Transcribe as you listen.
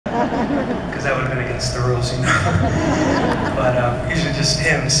against the rules, you know. But usually just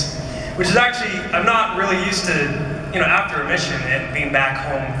hymns, which is actually, I'm not really used to, you know, after a mission and being back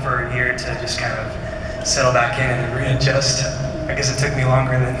home for a year to just kind of settle back in and readjust. I guess it took me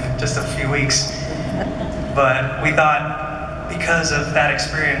longer than just a few weeks. But we thought, because of that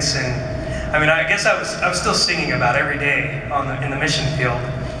experience, and I mean, I guess I was still singing about every day in the mission field.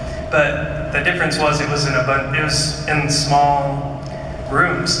 But the difference was it was in small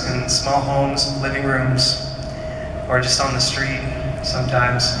rooms, in small homes, living rooms, or just on the street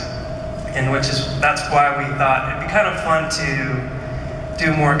sometimes. And that's why we thought it'd be kind of fun to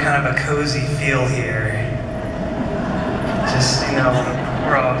do more kind of a cozy feel here. Just, you know,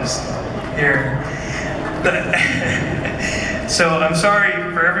 we're all just here. So I'm sorry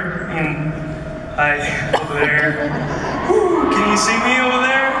for over there. Woo, can you see me over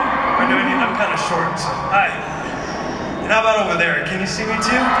there? I'm kind of short, so hi. And how about over there? Can you see me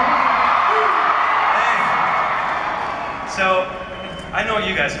too? Hey. So, I know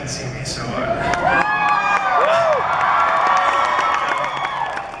you guys can see me, so.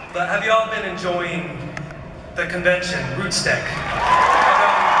 But have you all been enjoying the convention, Rootstech?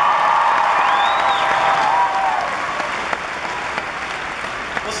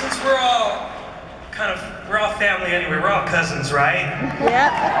 Well, since we're all family anyway, we're all cousins, right?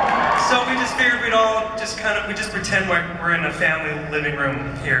 Yep. So we just figured we just pretend like we're in a family living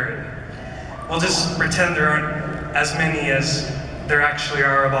room here. We'll just pretend there aren't as many as there actually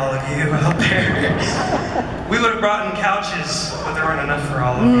are of all of you out there. We would have brought in couches, but there aren't enough for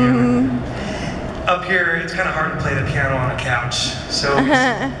all of you. Up here, it's kind of hard to play the piano on a couch, so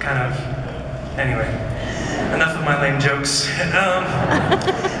it's kind of, anyway. Enough of my lame jokes.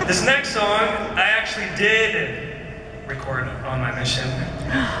 This next song, I actually did record on my mission,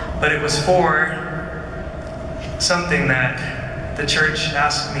 but it was for something that the church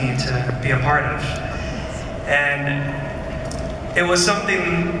asked me to be a part of. And it was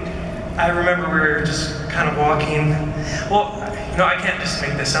something, I remember we were just kind of walking. Well, you know, I can't just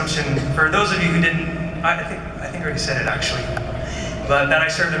make the assumption, for those of you who didn't, I think I already said it actually, but that I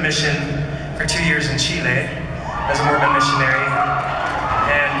served a mission for 2 years in Chile as a Mormon missionary,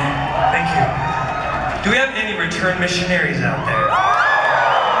 and thank you. Do we have any return missionaries out there?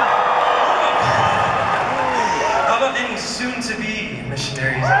 How about any soon-to-be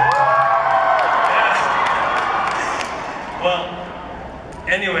missionaries out there? Yeah. Well,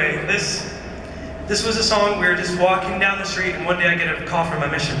 anyway, this was a song. We were just walking down the street, and one day I get a call from my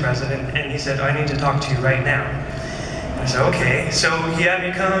mission president, and he said, "I need to talk to you right now." I said, okay. So he had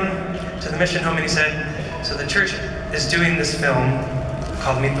me come to the mission home, and he said, so the church is doing this film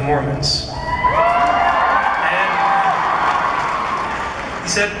called Meet the Mormons. And he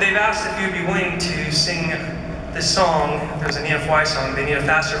said they've asked if you'd be willing to sing this song. There's an EFY song, they need a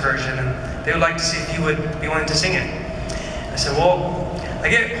faster version, and they would like to see if you would be willing to sing it. I said, well, I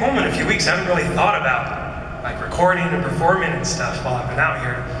get home in a few weeks. I haven't really thought about like recording and performing and stuff while I've been out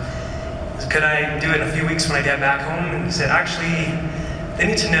here. Could I do it in a few weeks when I get back home? And he said, actually, they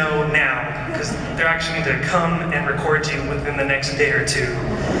need to know now, because they're actually need to come and record you within the next day or two.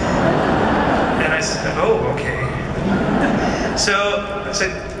 And I said, oh, okay. So I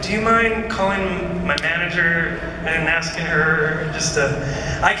said, do you mind calling my manager and asking her just to,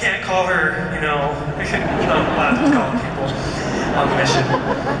 I can't call her, you know, I'm not allowed to call people on the mission.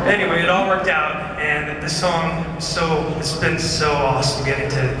 Anyway, it all worked out, and this song, it's been so awesome getting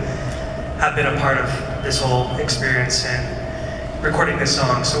to have been a part of this whole experience and recording this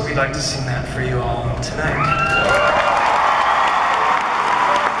song, so we'd like to sing that for you all tonight.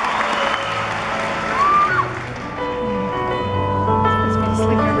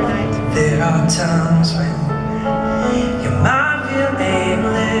 There are times when you might feel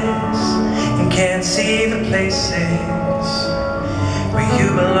aimless and can't see the places where you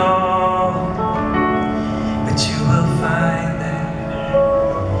belong, but you will find that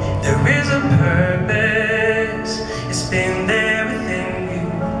there is a purpose. It's been there within you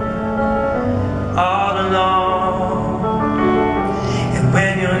all along, and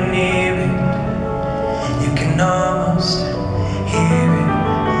when you're near it, you can almost hear it.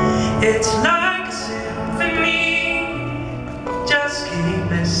 It's like a symphony. Just keep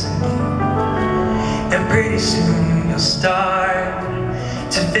listening, and pretty soon you'll start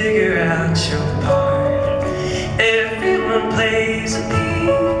to figure out your part. Everyone plays a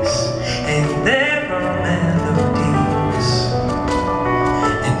piece, and there are melodies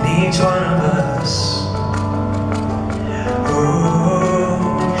in each one of us. Oh,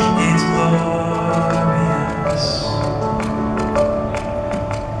 it's glorious,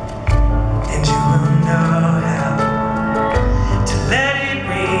 and you will know how to let it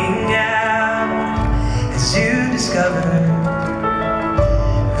ring out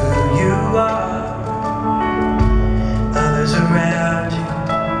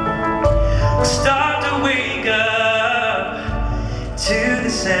to the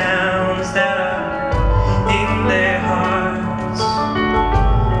sounds that are in their hearts.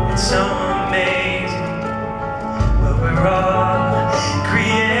 It's so amazing what we're all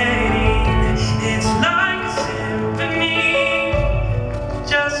creating. It's like a symphony.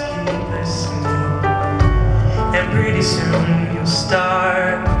 Just keep listening, and pretty soon you'll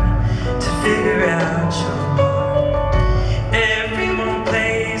start to figure out your part. Everyone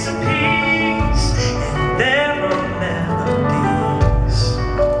plays a piece in their own melodies,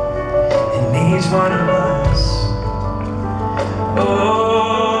 and each one of us,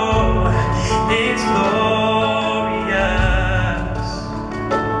 oh, it's glorious.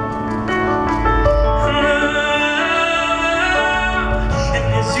 And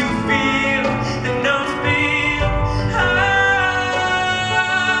as you feel the notes build high,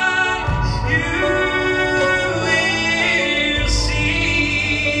 you will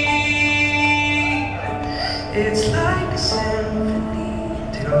see it's like a symphony.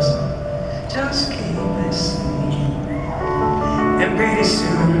 Do you know the song? Just keep listening, and pretty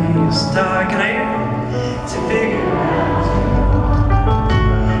soon you'll start, can I hear it? To figure